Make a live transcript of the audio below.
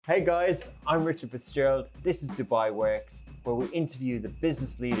Hey guys, I'm Richard Fitzgerald. This is Dubai Works, where we interview the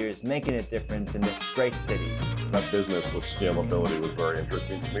business leaders making a difference in this great city. That business with scalability was very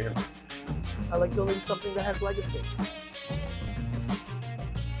interesting to me. I like building something that has legacy.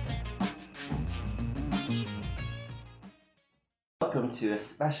 Welcome to a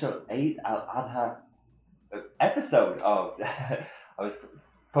special Eid al-Adha episode of... I was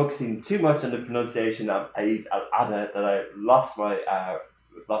focusing too much on the pronunciation of Eid al-Adha that I lost my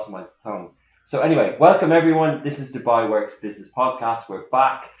tongue. So anyway, welcome everyone. This is Dubai Works Business Podcast. We're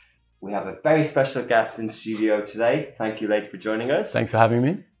back. We have a very special guest in studio today. Thank you, Laith, for joining us. Thanks for having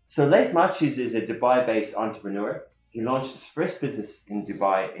me. So Laith Matthews is a Dubai-based entrepreneur. He launched his first business in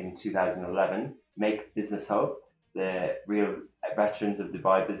Dubai in 2011, Make Business Hub. The real veterans of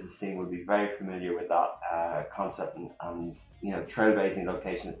Dubai business scene will be very familiar with that concept and trailblazing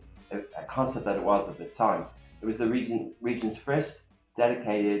location, a concept that it was at the time. It was the region's first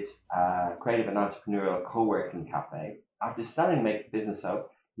dedicated creative and entrepreneurial co-working cafe. After starting Make Business Hub,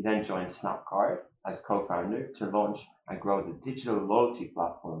 he then joined Snapcard as co-founder to launch and grow the digital loyalty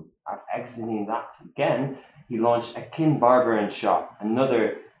platform. After exiting that again, he launched Akin Barber & Shop,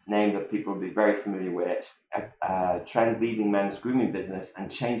 another name that people will be very familiar with, a trend-leading men's grooming business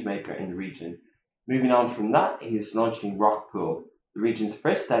and change maker in the region. Moving on from that, he's launching Rockpool, the region's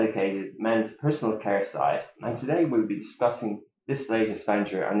first dedicated men's personal care site. And today we'll be discussing this latest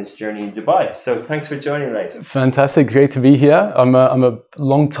venture and his journey in Dubai. So thanks for joining, Laith. Fantastic, great to be here. I'm a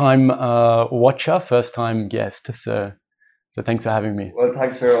long-time watcher, first-time guest, so thanks for having me. Well,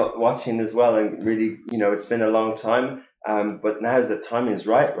 thanks for watching as well. And really, it's been a long time, but now the timing is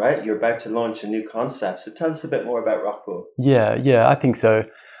right? You're about to launch a new concept. So tell us a bit more about Rockpool. Yeah, I think so.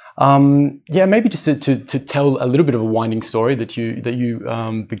 Maybe just to tell a little bit of a winding story that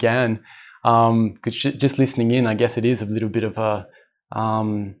you began. Because just listening in, I guess it is a little bit of a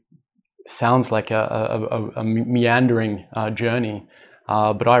sounds like a meandering journey.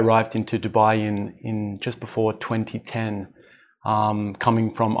 But I arrived into Dubai in just before 2010. I'm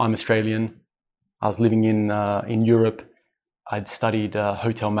Australian. I was living in Europe. I'd studied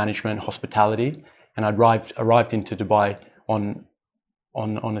hotel management, hospitality, and I'd arrived into Dubai on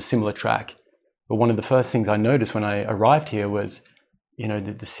a similar track. But one of the first things I noticed when I arrived here was,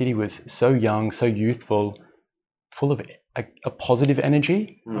 the city was so young, so youthful, full of a positive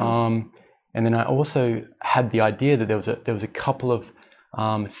energy. And then I also had the idea that there was a couple of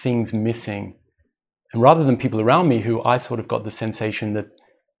things missing. And rather than people around me who I sort of got the sensation that,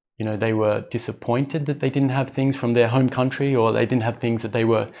 they were disappointed that they didn't have things from their home country, or they didn't have things that they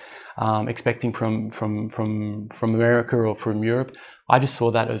were expecting from America or from Europe. I just saw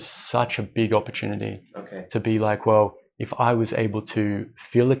that as such a big opportunity to be like, well, if I was able to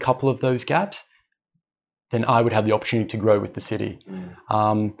fill a couple of those gaps, then I would have the opportunity to grow with the city.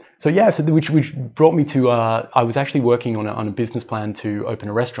 Which brought me to, I was actually working on a business plan to open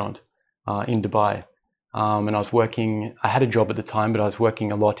a restaurant in Dubai. And I had a job at the time, but I was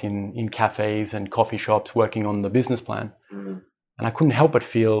working a lot in cafes and coffee shops, working on the business plan. And I couldn't help but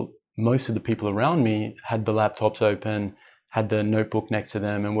feel most of the people around me had the laptops open, had the notebook next to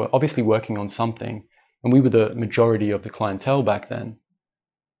them, and were obviously working on something. And we were the majority of the clientele back then.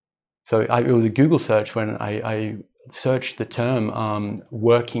 So it was a Google search when I searched the term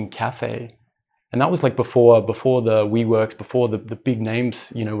working cafe. And that was like before the WeWorks, before the big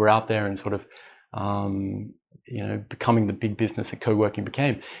names, were out there and sort of, becoming the big business that co-working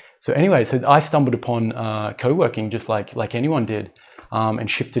became. So anyway, I stumbled upon co-working just like anyone did, and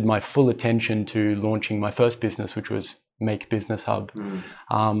shifted my full attention to launching my first business, which was Make Business Hub.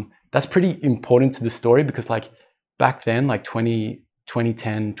 That's pretty important to the story because back then,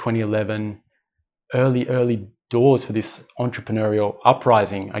 2010, 2011, early doors for this entrepreneurial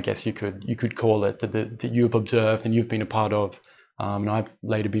uprising, I guess you could call it, that you've observed and you've been a part of, and I've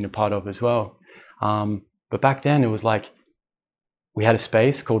later been a part of as well. But back then it was we had a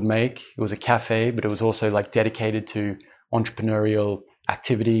space called Make. It was a cafe, but it was also dedicated to entrepreneurial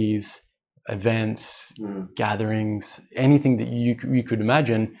activities, events, gatherings, anything that you could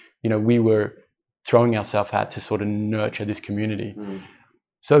imagine. We were throwing ourselves at to sort of nurture this community.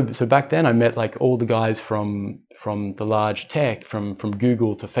 So back then I met all the guys from the large tech, from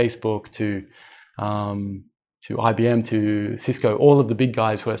Google to Facebook to IBM to Cisco. All of the big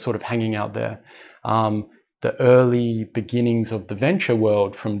guys were sort of hanging out there. The early beginnings of the venture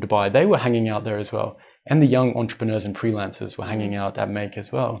world from Dubai, they were hanging out there as well. And the young entrepreneurs and freelancers were hanging out at Make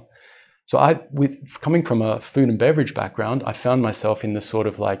as well. So coming from a food and beverage background, I found myself in the sort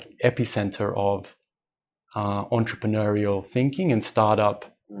of epicenter of entrepreneurial thinking and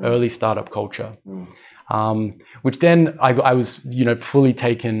early startup culture. which then I was, you know, fully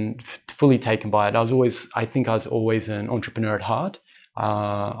taken by it. I think I was always an entrepreneur at heart.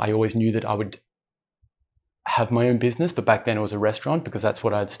 I always knew that I would have my own business, but back then it was a restaurant because that's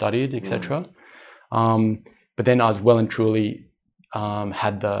what I had studied, etc. But then I was well and truly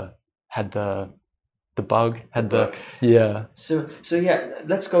had the bug, yeah. So yeah,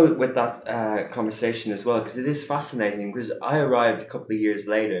 let's go with that conversation as well, because it is fascinating. Because I arrived a couple of years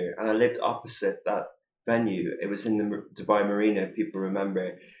later, and I lived opposite that venue. It was in the Dubai Marina, if people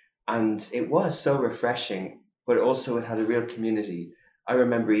remember, and it was so refreshing. But also, it had a real community. I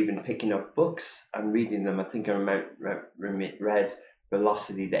remember even picking up books and reading them. I think I read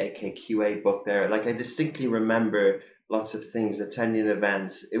Velocity, the AKQA book there. Like, I distinctly remember lots of things, attending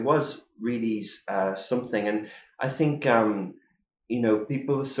events. It was really something. And I think, you know,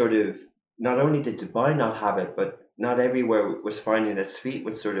 people sort of, not only did Dubai not have it, but not everywhere was finding its feet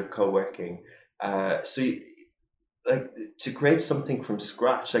with sort of co-working. Like, to create something from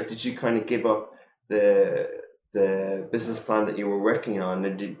scratch, like, did you kind of give up the business plan that you were working on,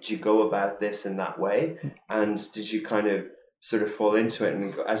 and did you go about this in that way? And did you kind of sort of fall into it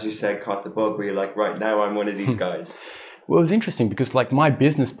and, as you said, caught the bug where you're like, right now I'm one of these guys? Well, it was interesting because, like, my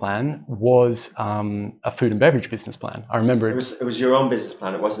business plan was a food and beverage business plan. I remember it was your own business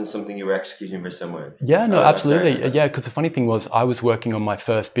plan. It wasn't something you were executing for someone. Yeah, no, absolutely. Sorry. Yeah, because the funny thing was I was working on my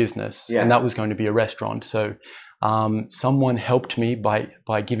first business, and that was going to be a restaurant. So someone helped me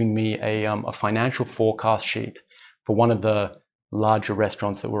by giving me a financial forecast sheet for one of the larger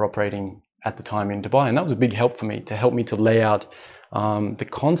restaurants that were operating at the time in Dubai, and that was a big help for me, to help me to lay out the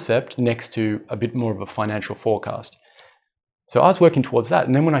concept next to a bit more of a financial forecast. So I was working towards that,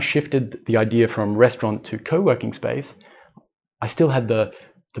 and then when I shifted the idea from restaurant to co-working space, I still had the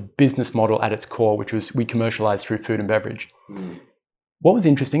business model at its core, which was we commercialized through food and beverage. What was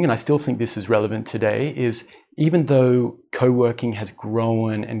interesting, and I still think this is relevant today, is even though co-working has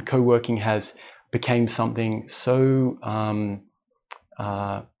grown and co-working has became something so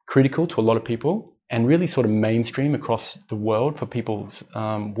critical to a lot of people and really sort of mainstream across the world for people's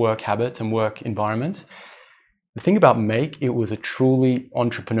work habits and work environments. The thing about Make, it was a truly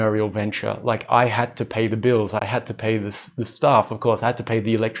entrepreneurial venture. Like, I had to pay the bills, I had to pay the staff, of course, I had to pay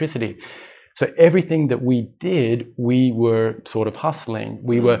the electricity. So everything that we did, we were sort of hustling.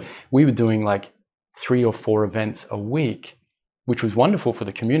 We were doing like 3 or 4 events a week, which was wonderful for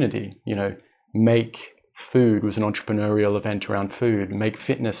the community. You know, Make Food was an entrepreneurial event around food. Make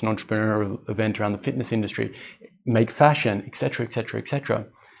Fitness, an entrepreneurial event around the fitness industry. Make Fashion, etc., etc., etc.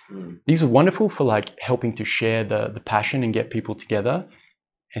 These were wonderful for like helping to share the passion and get people together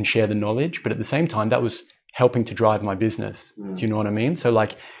and share the knowledge. But at the same time, that was helping to drive my business. Do you know what I mean? So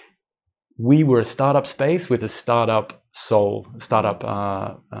like, we were a startup space with a startup soul,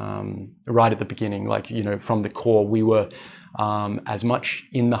 right at the beginning. Like, you know, from the core, we were as much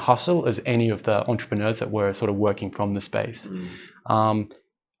in the hustle as any of the entrepreneurs that were sort of working from the space.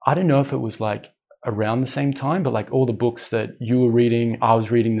 I don't know if it was like around the same time, but like all the books that you were reading, I was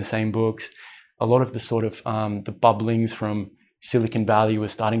reading the same books. A lot of the sort of the bubblings from Silicon Valley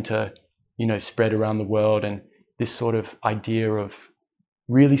was starting to, you know, spread around the world, and this sort of idea of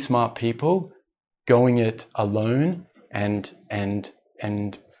really smart people going it alone and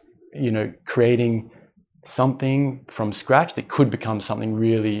you know, creating something from scratch that could become something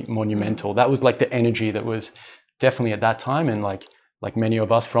really monumental. That was like the energy that was definitely at that time, and like many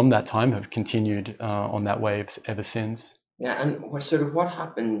of us from that time have continued on that wave ever since. Yeah, and what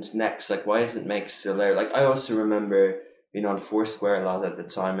happened next? Like, why isn't Make still there? Like, I also remember being on Foursquare a lot at the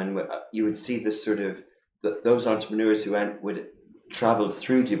time, and you would see this sort of those entrepreneurs who would travel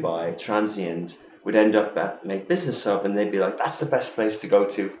through Dubai, transient, would end up at Make Business Hub, and they'd be like, that's the best place to go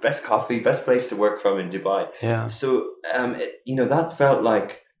to, best coffee, best place to work from in Dubai. Yeah. So, you know, that felt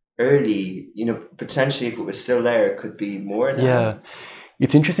like early, you know, potentially if it was still there, it could be more now. Yeah.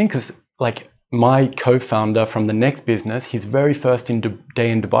 It's interesting because like my co-founder from the next business, his very first day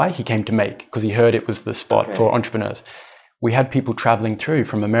in Dubai, he came to Make because he heard it was the spot for entrepreneurs. We had people traveling through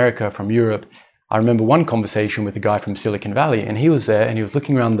from America, from Europe. I remember one conversation with a guy from Silicon Valley, and he was there and he was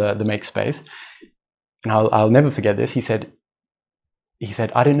looking around the Make space. And I'll never forget this. He said,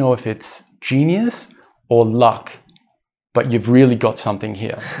 I don't know if it's genius or luck, but you've really got something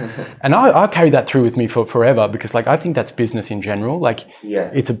here. And I'll carry that through with me for forever, because like, I think that's business in general. Like,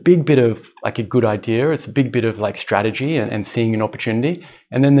 it's a big bit of like a good idea. It's a big bit of like strategy and seeing an opportunity.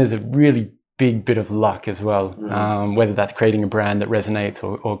 And then there's a really big bit of luck as well. Whether that's creating a brand that resonates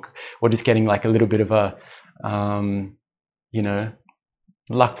or just getting like a little bit of a, you know,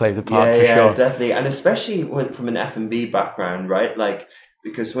 luck plays a part for sure. Yeah, definitely. And especially from an F&B background, right? Like,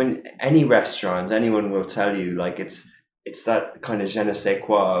 because when any restaurant, anyone will tell you like it's that kind of je ne sais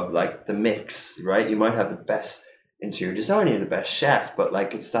quoi of like the mix, right? You might have the best interior designer, the best chef, but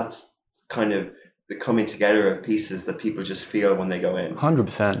like it's that kind of the coming together of pieces that people just feel when they go in.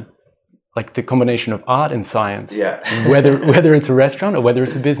 100%. Like the combination of art and science. Yeah. whether it's a restaurant or whether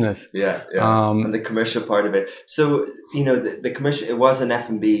it's a business. Yeah. And the commercial part of it. So, the commercial, it was an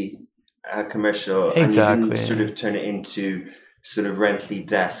F&B commercial. Exactly. And you didn't sort of turn it into sort of Rentley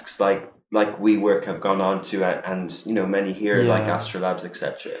desks like WeWork have gone on to, and many here like Astrolabs,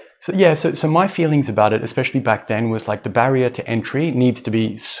 etc. So my feelings about it, especially back then, was like the barrier to entry needs to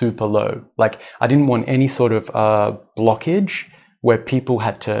be super low. Like I didn't want any sort of blockage where people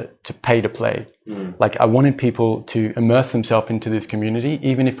had to pay to play. Like I wanted people to immerse themselves into this community,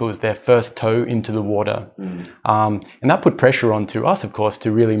 even if it was their first toe into the water. And that put pressure onto us, of course,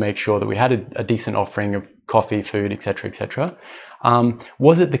 to really make sure that we had a decent offering of coffee, food, etc., etc.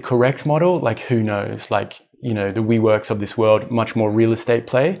 Was it the correct model? Like who knows? Like, the WeWorks of this world, much more real estate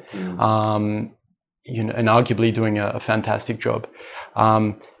play, and arguably doing a fantastic job.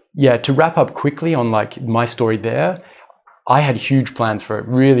 To wrap up quickly on like my story there, I had huge plans for it,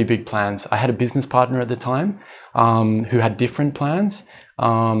 really big plans. I had a business partner at the time who had different plans.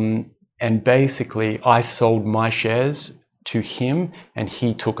 And basically I sold my shares to him and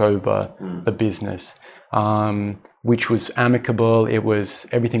he took over the business, which was amicable.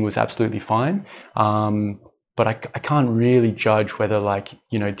 Everything was absolutely fine. But I can't really judge whether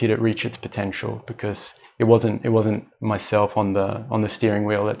did it reach its potential, because it wasn't myself on the steering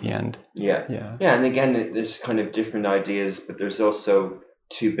wheel at the end. Yeah. And again, there's kind of different ideas, but there's also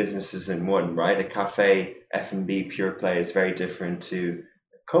two businesses in one, right? A cafe F&B pure play is very different to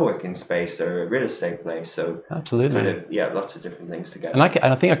a co-working space or a real estate place. So absolutely, it's kind of, lots of different things together. And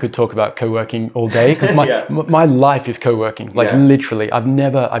I think I could talk about co-working all day, because my life is co-working. Like literally, I've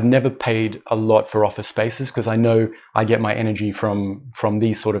never paid a lot for office spaces, because I know I get my energy from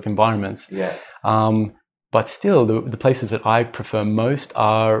these sort of environments. Yeah. But still, the places that I prefer most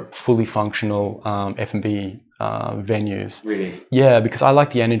are fully functional F&B venues. Really? Yeah, because I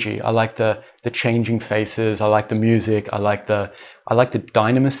like the energy. I like the changing faces. I like the music. I like the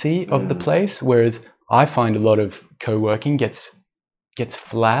dynamisy of the place. Whereas I find a lot of co-working gets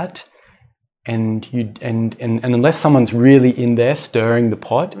flat, and unless someone's really in there stirring the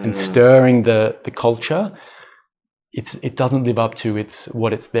pot and stirring the culture, it doesn't live up to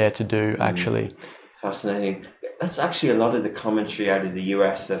what it's there to do actually. Fascinating. That's actually a lot of the commentary out of the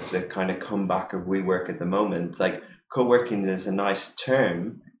US of the kind of comeback of WeWork at the moment. Like co-working is a nice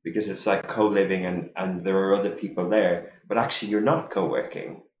term because it's like co-living and there are other people there, but actually you're not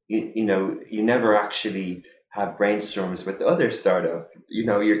co-working. You never actually have brainstorms with the other startup.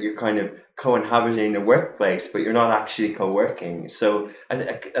 You're kind of co-inhabiting a workplace, but you're not actually co-working. So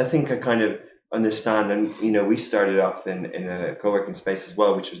I think I kind of understand, and we started off in a co-working space as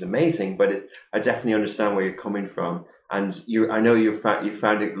well, which was amazing, but I definitely understand where you're coming from, and I know you've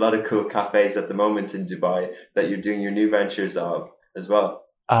found a lot of cool cafes at the moment in Dubai that you're doing your new ventures of as well.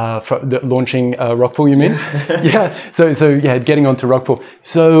 For launching Rockpool, you mean? Yeah. So getting onto Rockpool.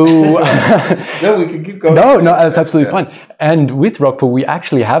 So no, we can keep going. No, that's absolutely fine. And with Rockpool, we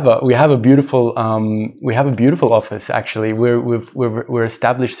actually have a beautiful office. Actually, we're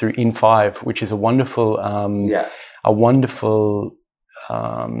established through In5, which is a wonderful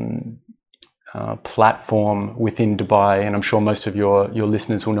platform within Dubai, and I'm sure most of your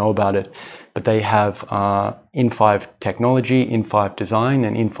listeners will know about it. But they have In5 Technology, In5 Design,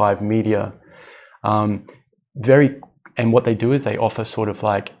 and In5 Media. And what they do is they offer sort of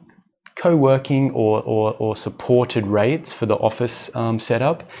like co-working or supported rates for the office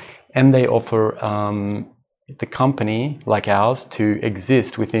setup, and they offer the company like ours to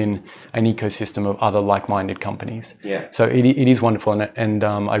exist within an ecosystem of other like-minded companies. Yeah. So it is wonderful, and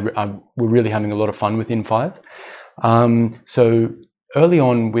we're really having a lot of fun with In5. So early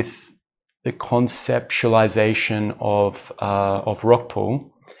on with the conceptualization of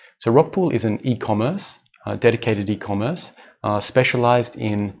Rockpool. So Rockpool is an e-commerce, dedicated e-commerce, specialized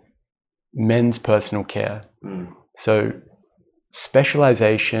in men's personal care. So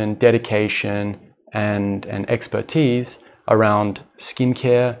specialization, dedication, and expertise around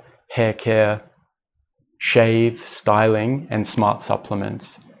skincare, hair care, shave, styling, and smart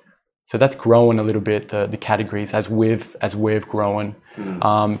supplements. So that's grown a little bit, the categories as we've grown.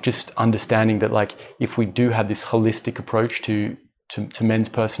 Just understanding that like if we do have this holistic approach to men's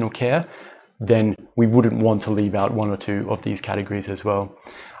personal care, then we wouldn't want to leave out one or two of these categories as well.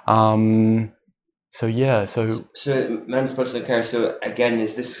 So yeah, so men's personal care. So again,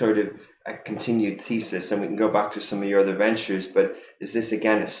 is this sort of a continued thesis? And we can go back to some of your other ventures, but is this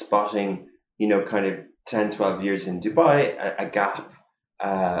again a spotting, kind of 10, 12 years in Dubai, a gap,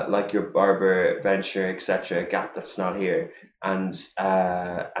 like your barber venture, etc., a gap that's not here? And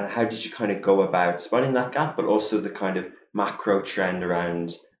how did you kind of go about spotting that gap, but also the kind of macro trend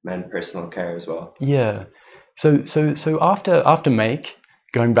around men personal care as well? Yeah. So after Make,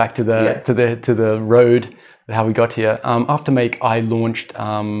 going back to the road, how we got here. After Make, I launched.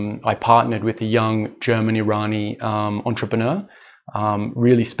 I partnered with a young German-Irani entrepreneur,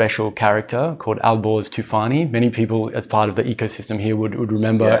 really special character called Alborz Tufani. Many people, as part of the ecosystem here, would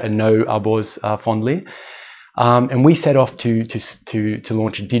remember and know Alborz fondly. And we set off to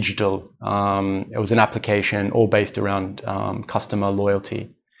launch digital. It was an application all based around customer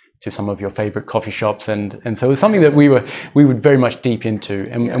loyalty to some of your favorite coffee shops, and so it was something that we would very much deep into,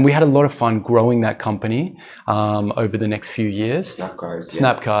 and we had a lot of fun growing that company over the next few years.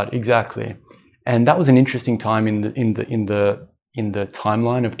 Snapcard, exactly, and that was an interesting time in the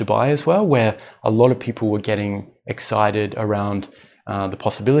timeline of Dubai as well, where a lot of people were getting excited around the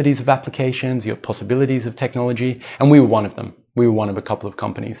possibilities of applications, the possibilities of technology, and we were one of them. We were one of a couple of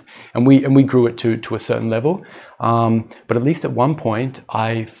companies, and we grew it to a certain level. But at least at one point,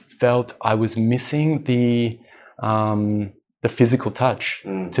 I felt I was missing the physical touch,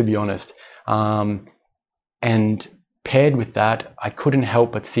 to be honest. And paired with that, I couldn't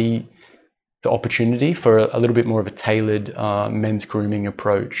help but see the opportunity for a little bit more of a tailored men's grooming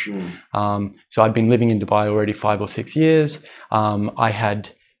approach. So I'd been living in Dubai already 5 or 6 years. I had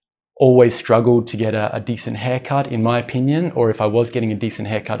always struggled to get a decent haircut, in my opinion, or if I was getting a decent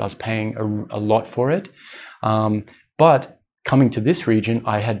haircut, I was paying a lot for it. But coming to this region,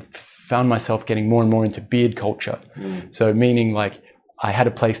 I had found myself getting more and more into beard culture. So meaning like I had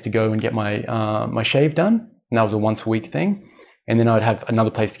a place to go and get my shave done, and that was a once a week thing. And then I'd have another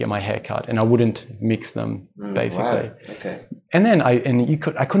place to get my hair cut, and I wouldn't mix them, basically. Wow. Okay. And then I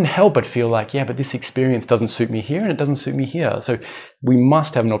couldn't help but feel like, yeah, but this experience doesn't suit me here, and it doesn't suit me here. So we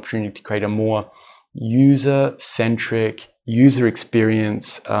must have an opportunity to create a more user-centric, user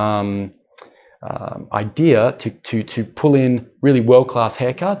experience idea to pull in really world-class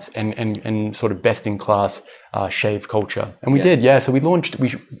haircuts and sort of best-in-class shave culture. And we did, yeah. So we launched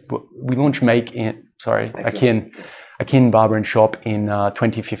Akin Barber and Shop in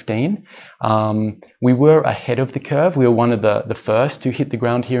 2015. We were ahead of the curve. We were one of the first to hit the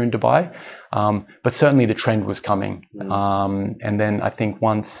ground here in Dubai, but certainly the trend was coming. And then I think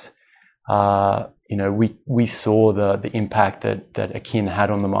once we saw the impact that Akin had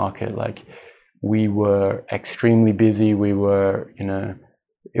on the market, like we were extremely busy. We were,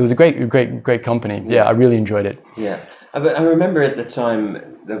 it was a great company. Yeah, I really enjoyed it. Yeah, I remember at the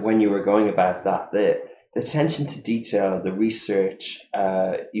time that when you were going about that, the attention to detail, the research,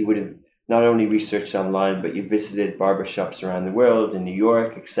 you would have not only researched online, but you visited barbershops around the world, in New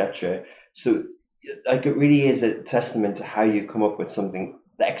York, etc. So like it really is a testament to how you come up with something.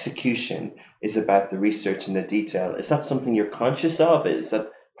 The execution is about the research and the detail. Is that something you're conscious of? Is that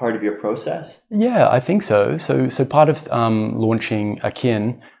part of your process? Yeah, I think so. So part of launching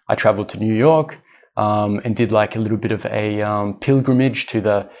Akin, I traveled to New York and did like a little bit of a pilgrimage to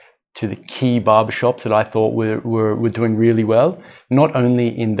the key barbershops that I thought were doing really well, not only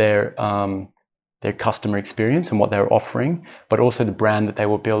in their customer experience and what they were offering, but also the brand that they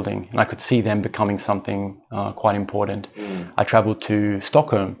were building. And I could see them becoming something quite important. I traveled to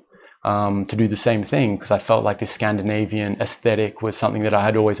Stockholm to do the same thing, because I felt like this Scandinavian aesthetic was something that I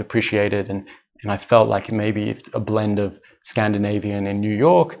had always appreciated, and I felt like maybe if a blend of Scandinavian and New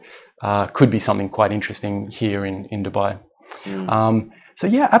York could be something quite interesting here in Dubai. So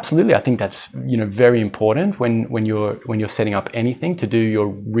yeah, absolutely. I think that's very important when you're setting up anything, to do your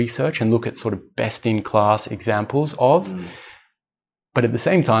research and look at sort of best in class examples of. But at the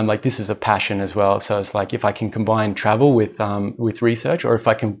same time, like this is a passion as well. So it's like if I can combine travel with research, or if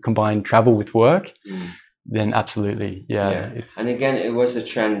I can combine travel with work, then absolutely, yeah. And again, it was a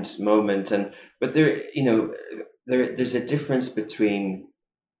trend moment, but there's a difference between,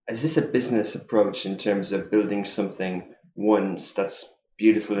 is this a business approach in terms of building something once that's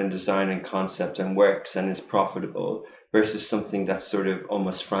beautiful in design and concept and works and is profitable, versus something that's sort of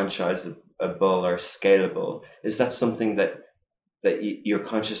almost franchisable or scalable? Is that something that you're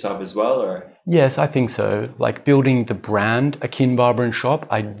conscious of as well, or? Yes, I think so. Like building the brand Akin Barber and Shop,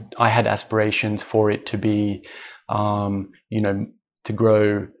 I had aspirations for it to be, to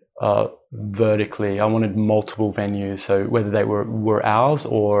grow vertically. I wanted multiple venues, so whether they were ours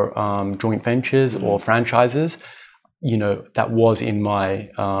or joint ventures or franchises, that was in my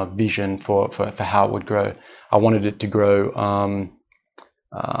vision for how it would grow. I wanted it to grow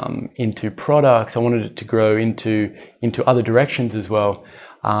into products. I wanted it to grow into other directions as well.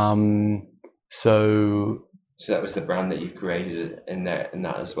 So that was the brand that you created in that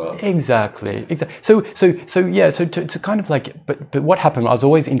as well. Exactly. So to kind of like, but what happened? I was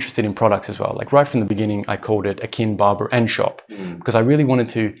always interested in products as well. Like right from the beginning, I called it Akin Barber and Shop because I really wanted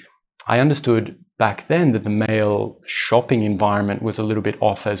to. I understood back then that the male shopping environment was a little bit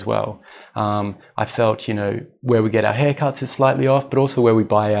off as well. I felt, where we get our haircuts is slightly off, but also where we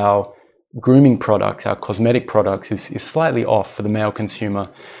buy our grooming products, our cosmetic products is slightly off for the male consumer.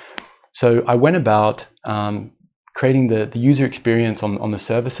 So I went about creating the user experience on the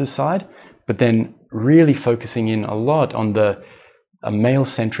services side, but then really focusing in a lot on a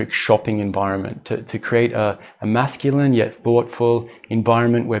male-centric shopping environment to create a masculine yet thoughtful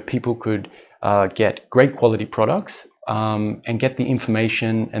environment where people could get great quality products and get the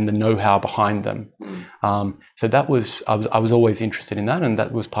information and the know-how behind them. So that was I was always interested in that, and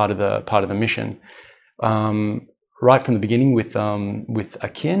that was part of the mission. Right from the beginning with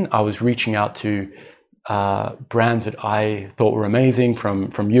Akin, I was reaching out to brands that I thought were amazing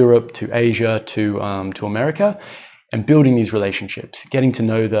from Europe to Asia to America, and building these relationships, getting to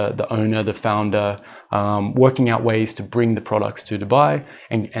know the owner, the founder, working out ways to bring the products to Dubai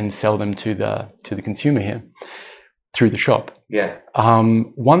and sell them to the consumer here through the shop. Yeah.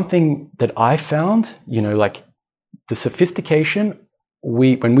 One thing that I found, like the sophistication,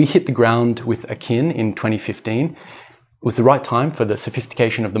 when we hit the ground with Akin in 2015, it was the right time for the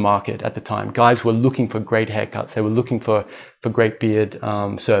sophistication of the market at the time. Guys were looking for great haircuts. They were looking for great beard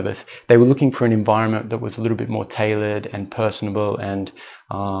service. They were looking for an environment that was a little bit more tailored and personable and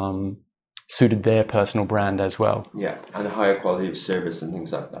suited their personal brand as well. Yeah, and a higher quality of service and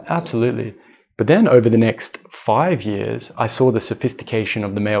things like that. Absolutely. But then over the next 5 years, I saw the sophistication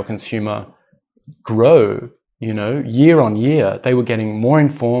of the male consumer grow, year on year. They were getting more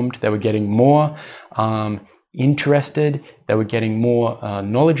informed. They were getting more interested, they were getting more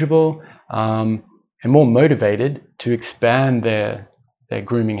knowledgeable and more motivated to expand their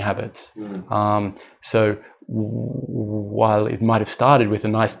grooming habits. So while it might have started with a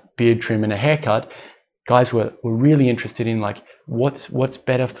nice beard trim and a haircut, guys were really interested in like what's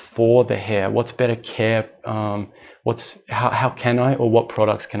better for the hair, what's better care, how can I or what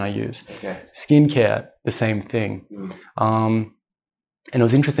products can I use? Okay. Skincare, the same thing. And it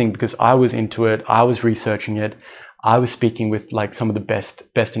was interesting because I was into it, I was researching it, I was speaking with like some of the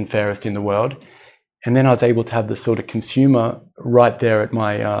best and fairest in the world. And then I was able to have the sort of consumer right there at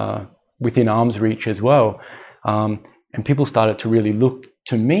my, within arm's reach as well. And people started to really look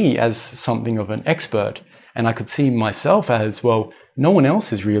to me as something of an expert. And I could see myself as, well, no one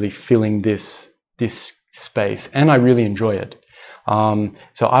else is really filling this space. And I really enjoy it.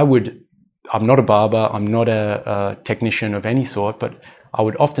 So I'm not a barber, I'm not a technician of any sort, but I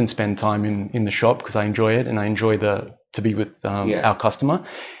would often spend time in the shop because I enjoy it and I enjoy to be with our customer.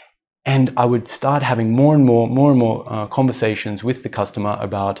 And I would start having more and more conversations with the customer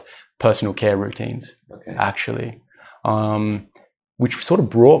about personal care routines, actually, which sort of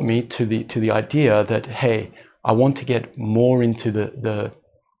brought me to the idea that, hey, I want to get more into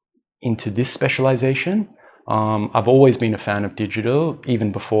into this specialization. I've always been a fan of digital,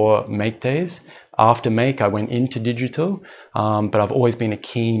 even before Make days. After Make, I went into digital, but I've always been a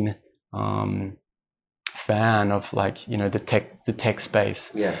keen fan of the tech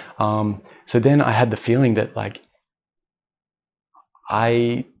space. Yeah. So then I had the feeling that like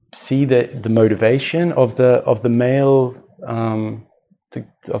I see the motivation of the male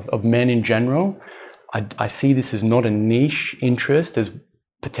of men in general. I see this as not a niche interest as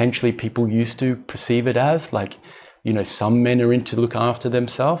potentially people used to perceive it as, like, some men are into look after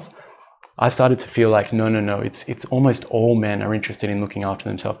themselves. I started to feel like, no, it's almost all men are interested in looking after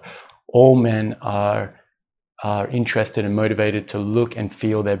themselves. All men are interested and motivated to look and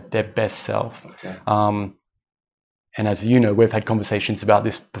feel their best self. Okay. And as you know, we've had conversations about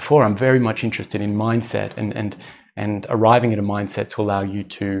this before. I'm very much interested in mindset and arriving at a mindset to allow you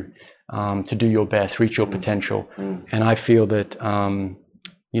to do your best, reach your potential. And I feel that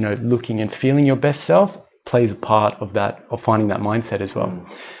looking and feeling your best self plays a part of that, of finding that mindset as well.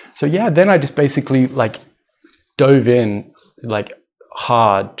 So yeah, then I just basically dove in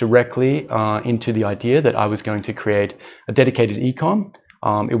hard directly into the idea that I was going to create a dedicated e-com.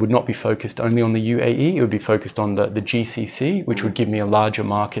 It would not be focused only on the UAE. It would be focused on the GCC, which would give me a larger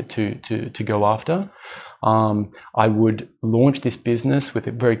market to go after. I would launch this business with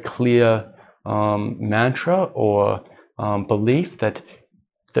a very clear mantra or belief that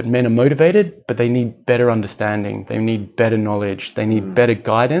that men are motivated, but they need better understanding. They need better knowledge. They need better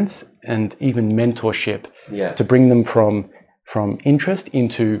guidance and even mentorship to bring them from interest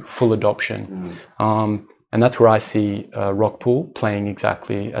into full adoption. And that's where I see Rockpool playing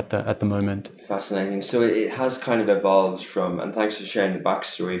exactly at the moment. Fascinating. So it has kind of evolved from, and thanks for sharing the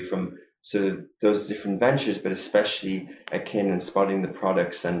backstory, from sort of those different ventures, but especially akin and spotting the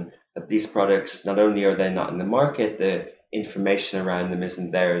products, and that these products, not only are they not in the market, the information around them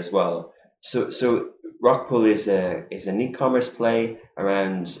isn't there as well. So Rockpool is an e-commerce play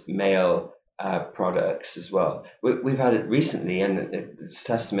around male products as well. We've had it recently, and it's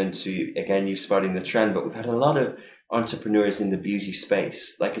testament to, again, you spotting the trend, but we've had a lot of entrepreneurs in the beauty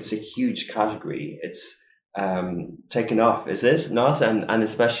space. Like, it's a huge category. It's taken off, is it not? And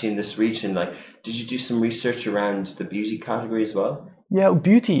especially in this region, like, did you do some research around the beauty category as well? Yeah,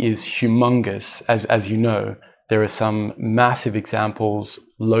 beauty is humongous, as you know. There are some massive examples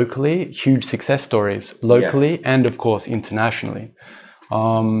locally, huge success stories locally, and of course internationally.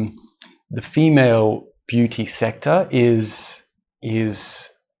 The female beauty sector is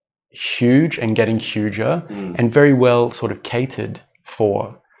huge and getting huger, and very well sort of catered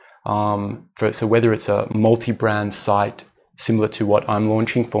for. So whether it's a multi-brand site similar to what I'm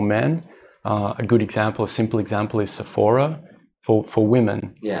launching for men, a good example, a simple example is Sephora for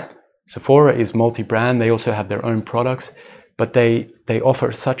women. Yeah. Sephora is multi-brand. They also have their own products, but they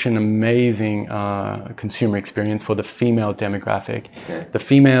offer such an amazing consumer experience for the female demographic. Okay. The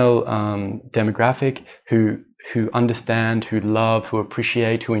female demographic who understand, who love, who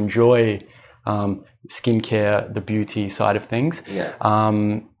appreciate, who enjoy skincare, the beauty side of things. Yeah.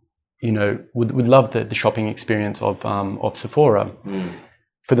 Would love the shopping experience of Sephora.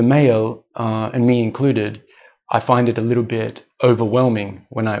 For the male, and me included, I find it a little bit overwhelming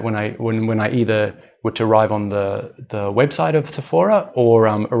when I either were to arrive on the website of Sephora or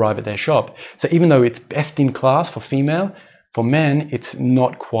arrive at their shop. So even though it's best in class for female, for men it's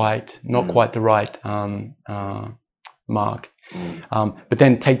not quite the right mark. But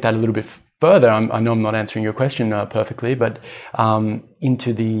then take that a little bit further. I know I'm not answering your question perfectly, but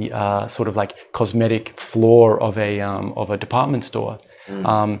into the sort of like cosmetic floor of a department store.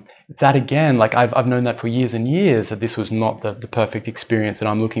 That again, like I've known that for years and years, that this was not the perfect experience that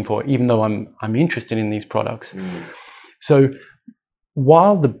I'm looking for, even though I'm interested in these products. So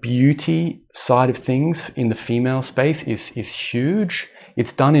while the beauty side of things in the female space is huge,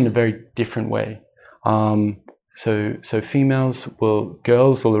 it's done in a very different way. So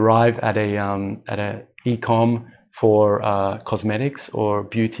girls will arrive at a e-com for cosmetics or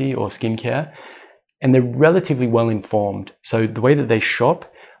beauty or skincare, and they're relatively well informed. So the way that they shop,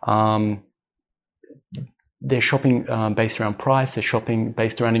 they're shopping based around price. They're shopping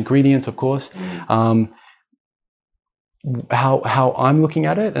based around ingredients, of course. How I'm looking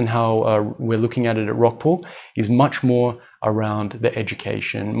at it and how we're looking at it at Rockpool is much more around the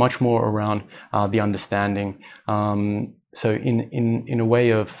education, much more around the understanding. So in a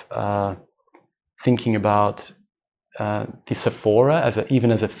way of thinking about the Sephora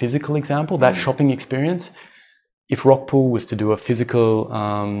even as a physical example, that shopping experience. If Rockpool was to do a physical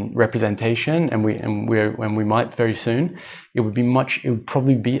representation, and we might very soon, it would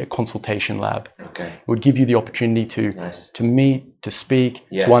probably be a consultation lab. Okay. It would give you the opportunity to meet, to speak,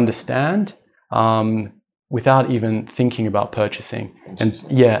 to understand, without even thinking about purchasing.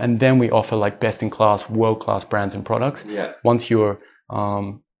 And then we offer like best in class, world class brands and products. Yeah. Once you've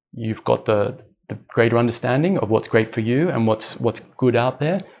got the greater understanding of what's great for you and what's good out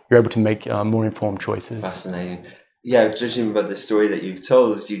there, you're able to make more informed choices. Fascinating. Yeah, judging by the story that you've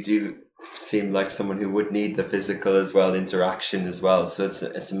told, you do seem like someone who would need the physical as well, interaction as well. So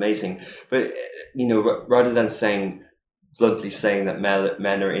it's amazing. But rather than bluntly saying that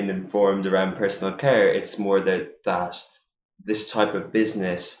men are uninformed around personal care, it's more that this type of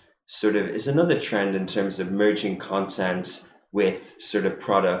business sort of is another trend in terms of merging content with sort of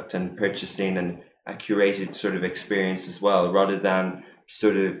product and purchasing and a curated sort of experience as well, rather than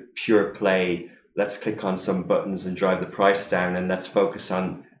sort of pure play, let's click on some buttons and drive the price down, and let's focus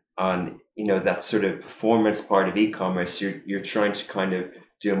on that sort of performance part of e-commerce. You're trying to kind of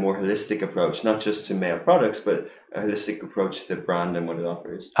do a more holistic approach, not just to male products, but a holistic approach to the brand and what it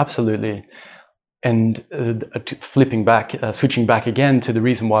offers. Absolutely. And switching back again to the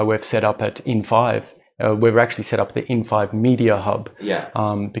reason why we've set up at In5, we've actually set up the In5 Media Hub. Yeah.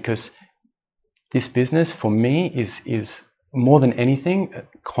 Because this business for me is more than anything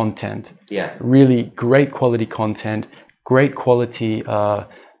content. Yeah. Really great quality content, great quality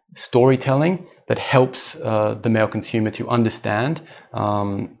storytelling that helps the male consumer to understand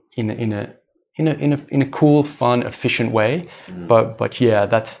in in a cool, fun, efficient way. But yeah,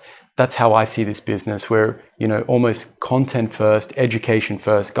 that's how I see this business, where, you know, almost content first, education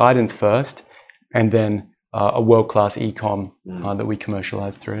first, guidance first, and then a world-class e-com that we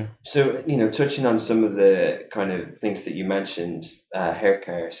commercialize through. So, you know, touching on some of the kind of things that you mentioned, hair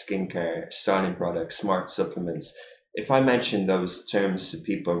care, skincare, styling products, smart supplements. If I mention those terms to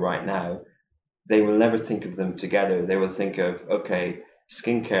people right now, they will never think of them together. They will think of, okay,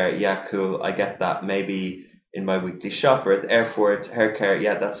 skincare, yeah, cool, I get that. Maybe in my weekly shop or at the airport. Hair care,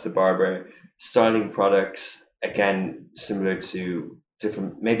 yeah, that's the barber. Styling products, again, similar to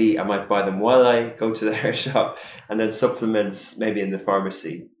different, maybe I might buy them while I go to the hair shop, and then supplements maybe in the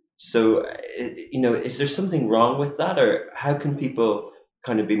pharmacy. So, you know, is there something wrong with that, or how can people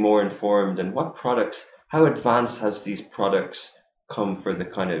kind of be more informed, and what products, how advanced has these products come for the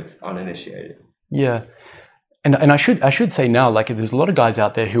kind of uninitiated? Yeah. And I should say now, like, there's a lot of guys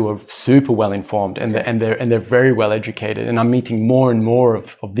out there who are super well informed, and they're very well educated, and I'm meeting more and more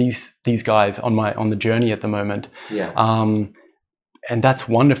of these guys on the journey at the moment. Yeah. And that's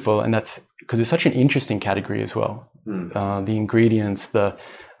wonderful, and that's because it's such an interesting category as well. The ingredients,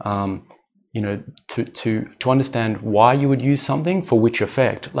 you know, to understand why you would use something for which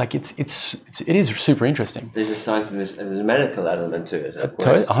effect. Like it is super interesting. There's a science and there's a medical element to it. Of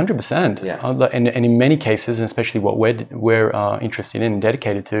course. 100%. Yeah. And in many cases, and especially what we're interested in and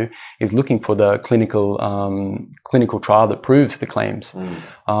dedicated to, is looking for the clinical trial that proves the claims.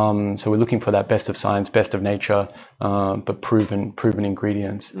 So we're looking for that best of science, best of nature, but proven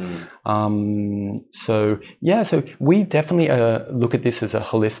ingredients. So yeah, so we definitely look at this as a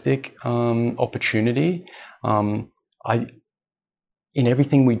holistic opportunity. In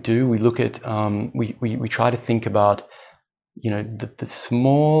everything we do, we look at we try to think about, you know, the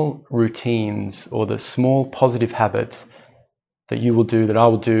small routines or the small positive habits that you will do, that I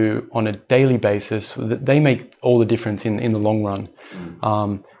will do on a daily basis, that they make all the difference in the long run.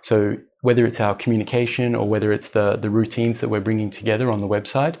 So whether it's our communication or whether it's the routines that we're bringing together on the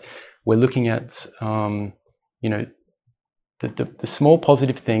website, we're looking at you know, the small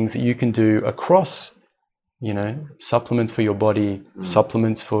positive things that you can do across, you know, supplements for your body,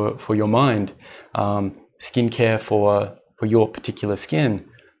 supplements for your mind, skincare for your particular skin,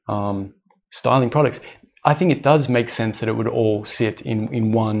 styling products. I think it does make sense that it would all sit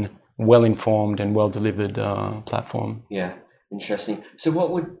in one well-informed and well-delivered platform. Yeah, interesting. So what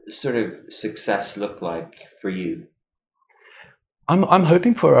would sort of success look like for you? I'm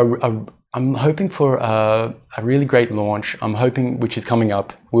hoping for a really great launch. I'm hoping, which is coming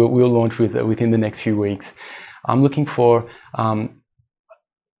up. We'll launch within the next few weeks. I'm looking for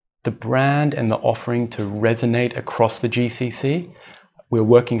the brand and the offering to resonate across the GCC. We're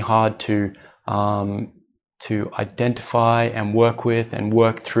working hard to identify and work with and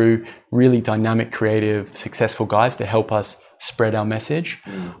work through really dynamic, creative, successful guys to help us spread our message.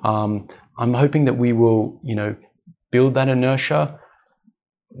 I'm hoping that we will, you know, build that inertia.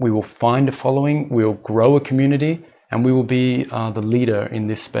 We will find a following, we'll grow a community, and we will be the leader in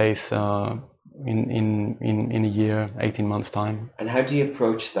this space in a year, 18 months time. And how do you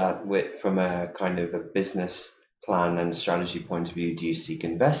approach that from a kind of a business plan and strategy point of view? Do you seek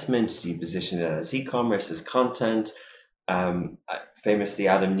investment? Do you position it as e-commerce, as content? Famously,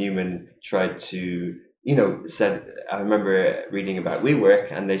 Adam Newman tried to, you know, said, I remember reading about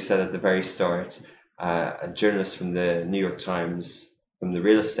WeWork, and they said at the very start, a journalist from the New York Times, from the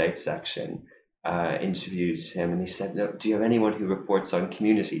real estate section, interviewed him, and he said, "Look, do you have anyone who reports on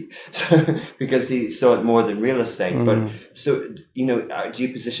community?" So, because he saw it more than real estate. But so, you know, do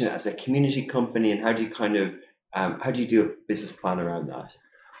you position it as a community company, and how do you kind of how do you do a business plan around that?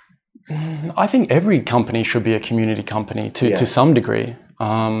 I think every company should be a community company to some degree.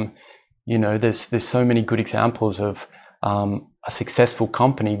 You know, there's so many good examples of a successful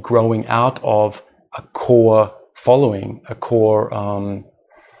company growing out of a core following, a core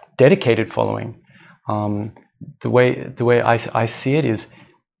dedicated following. The way I see it is,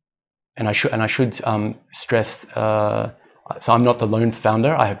 and I should stress. So I'm not the lone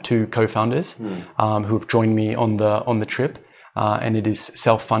founder. I have two co-founders who have joined me on the trip, and it is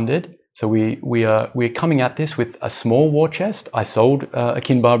self-funded. So we're coming at this with a small war chest. I sold a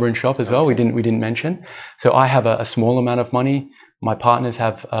Kin Barber and Shop as well. We didn't mention. So I have a small amount of money. My partners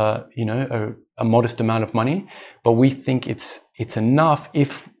have you know, a modest amount of money, but we think it's enough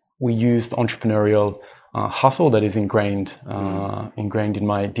if we use the entrepreneurial hustle that is ingrained in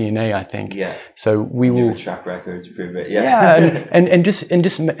my DNA, I think. Yeah. So we will track record to prove it. Yeah.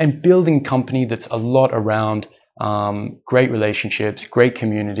 and building a company that's a lot around great relationships, great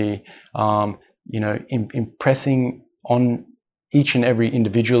community. You know, impressing on each and every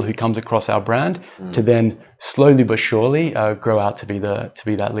individual who comes across our brand to then slowly but surely grow out to be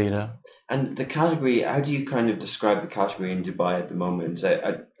that leader. And the category, how do you kind of describe the category in Dubai at the moment?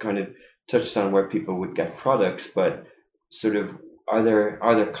 I kind of touched on where people would get products, but sort of are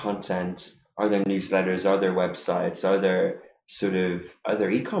there content, are there newsletters, are there websites, are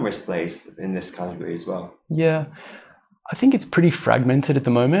there e-commerce plays in this category as well? Yeah, I think it's pretty fragmented at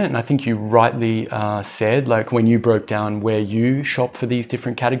the moment, and I think you rightly said, like when you broke down where you shop for these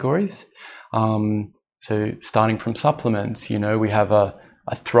different categories. So starting from supplements, we have a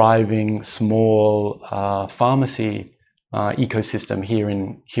thriving small pharmacy ecosystem here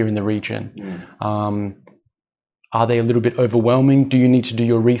in the region. Are they a little bit overwhelming? Do you need to do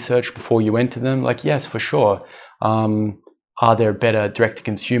your research before you enter them? Like, yes, for sure. Are there better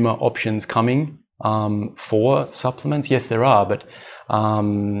direct-to-consumer options coming for supplements? Yes, there are. But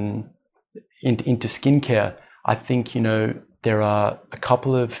into skincare, I think there are a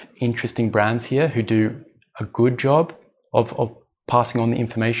couple of interesting brands here who do a good job of passing on the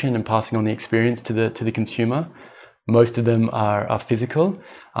information and passing on the experience to the consumer. Most of them are physical,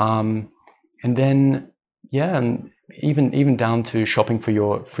 and then and even down to shopping for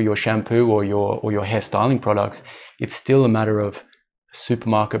your shampoo or your hair styling products. It's still a matter of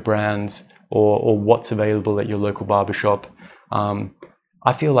supermarket brands or what's available at your local barbershop.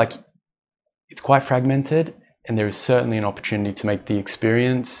 I feel like it's quite fragmented, and there is certainly an opportunity to make the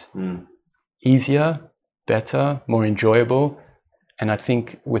experience easier, better, more enjoyable. And I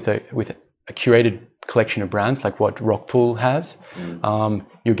think with a curated collection of brands like what Rockpool has,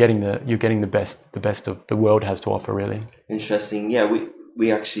 you're getting the best of the world has to offer, really. Interesting. Yeah,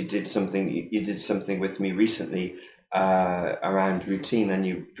 we actually did something. You did something with me recently around routine, and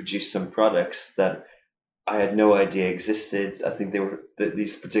you produced some products that I had no idea existed. I think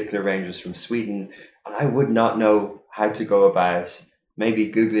these particular ranges from Sweden, and I would not know how to go about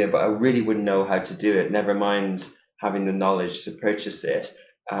maybe Googling it, but I really wouldn't know how to do it. Never mind having the knowledge to purchase it.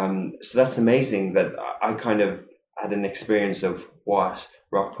 So that's amazing that I kind of had an experience of what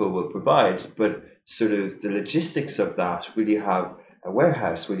Rockpool will provide, but sort of the logistics of that. Will you have a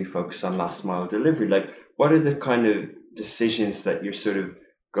warehouse? Will you focus on last mile delivery? Like, what are the kind of decisions that you're sort of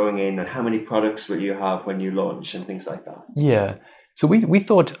going in, and how many products will you have when you launch and things like that? Yeah. So we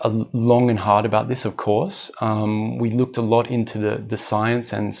thought long and hard about this, of course. We looked a lot into the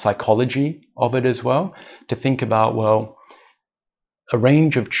science and psychology of it as well, to think about, well, a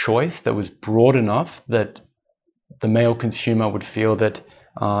range of choice that was broad enough that the male consumer would feel that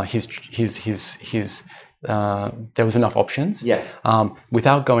there was enough options,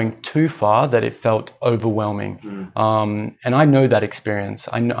 without going too far that it felt overwhelming. And I know that experience.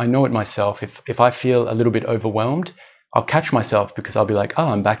 I know it myself. If I feel a little bit overwhelmed, I'll catch myself, because I'll be like,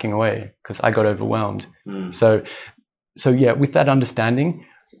 I'm backing away because I got overwhelmed. So yeah, with that understanding,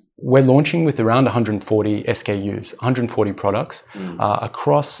 we're launching with around 140 SKUs, 140 products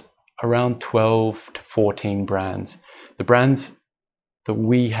across around 12 to 14 brands. The brands that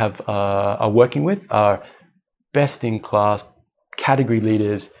we are working with are best-in-class category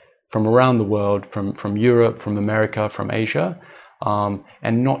leaders from around the world, from Europe, from America, from Asia,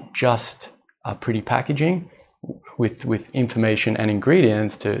 and not just pretty packaging with information and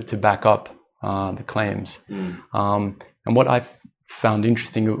ingredients to back up the claims. And what I've found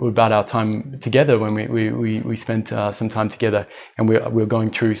interesting about our time together, when we spent some time together, and we're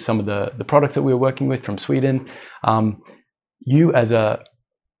going through some of the products that we were working with from Sweden. You as a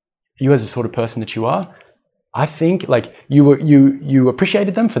sort of person that you are, I think like you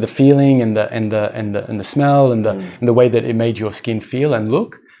appreciated them for the feeling and the smell and the way that it made your skin feel and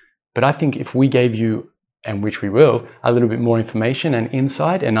look. But I think if we gave you, and which we will, a little bit more information and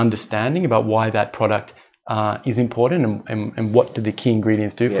insight and understanding about why that product is important and what do the key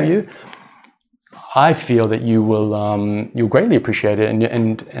ingredients do for you, I feel that you will you'll greatly appreciate it,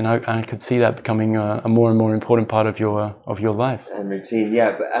 and I could see that becoming a more and more important part of your life and routine.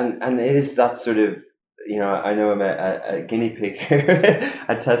 Yeah, but and it is that sort of, I know I'm a guinea pig here,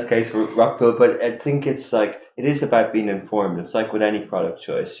 a test case for Rockpool, but I think it's like, it is about being informed. It's like with any product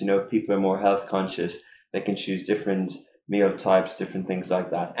choice, if people are more health conscious, they can choose different meal types, different things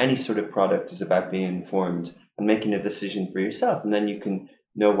like that. Any sort of product is about being informed and making a decision for yourself, and then you can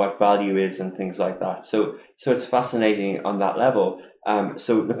know what value is and things like that. So it's fascinating on that level.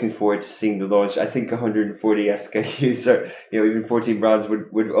 So looking forward to seeing the launch. I think 140 SKUs or even 14 brands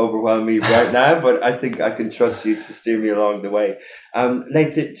would overwhelm me right now, but I think I can trust you to steer me along the way.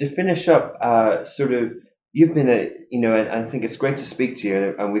 Like to finish up, sort of, you've been and I think it's great to speak to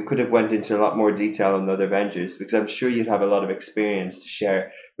you, and we could have went into a lot more detail on other ventures, because I'm sure you'd have a lot of experience to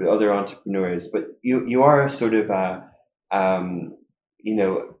share with other entrepreneurs, but you are sort of you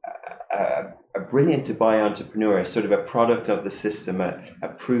know, a brilliant Dubai entrepreneur, sort of a product of the system, a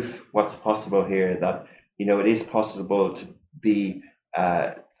proof what's possible here, that, you know, it is possible to be,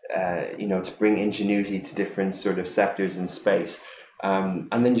 you know, to bring ingenuity to different sort of sectors in space.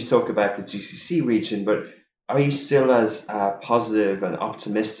 And then you talk about the GCC region, but are you still as positive and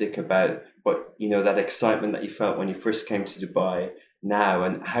optimistic about what, you know, that excitement that you felt when you first came to Dubai now,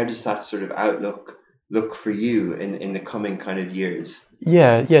 and how does that sort of outlook look for you in the coming kind of years?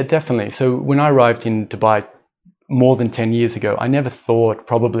 Yeah, definitely. So when I arrived in Dubai more than 10 years ago, I never thought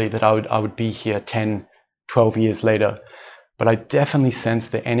probably that I would be here 10, 12 years later. But I definitely sense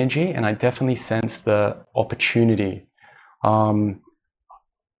the energy, and I definitely sense the opportunity.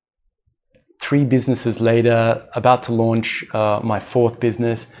 3 businesses later, about to launch my 4th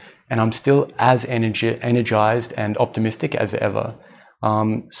business, and I'm still as energized and optimistic as ever.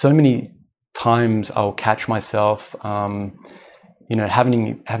 So many times I'll catch myself, you know,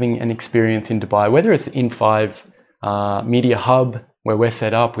 having an experience in Dubai, whether it's the In5 Media Hub, where we're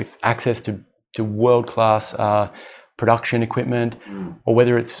set up with access to world-class production equipment, or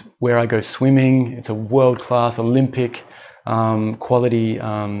whether it's where I go swimming, it's a world-class Olympic quality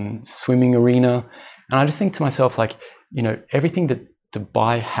swimming arena. And I just think to myself, like, you know, everything that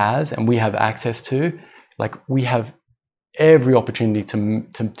Dubai has and we have access to, like, we have every opportunity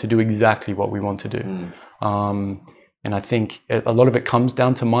to do exactly what we want to do. And I think a lot of it comes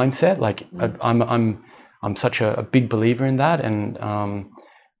down to mindset. Like, I'm such a big believer in that, and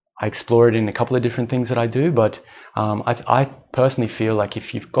I explore it in a couple of different things that I do. But I personally feel like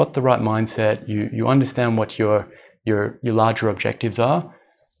if you've got the right mindset, you understand what your larger objectives are,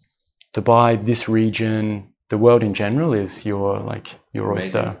 Dubai, this region, the world in general is your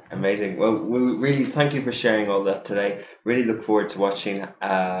oyster. Amazing. Well, we really thank you for sharing all that today. Really look forward to watching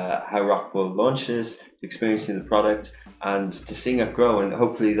how Rockwell launches, experiencing the product, and to seeing it grow, and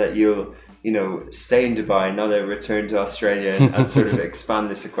hopefully that you'll, you know, stay in Dubai, not a return to Australia, and sort of expand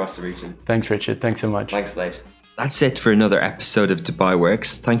this across the region. Thanks, Richard. Thanks so much. Thanks, Slade. That's it for another episode of Dubai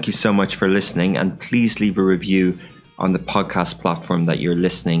Works. Thank you so much for listening, and please leave a review on the podcast platform that you're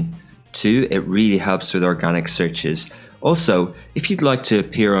listening to. It really helps with organic searches. Also, if you'd like to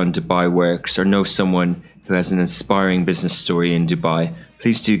appear on Dubai Works or know someone who has an inspiring business story in Dubai,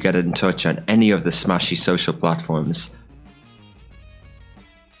 please do get in touch on any of the smashy social platforms.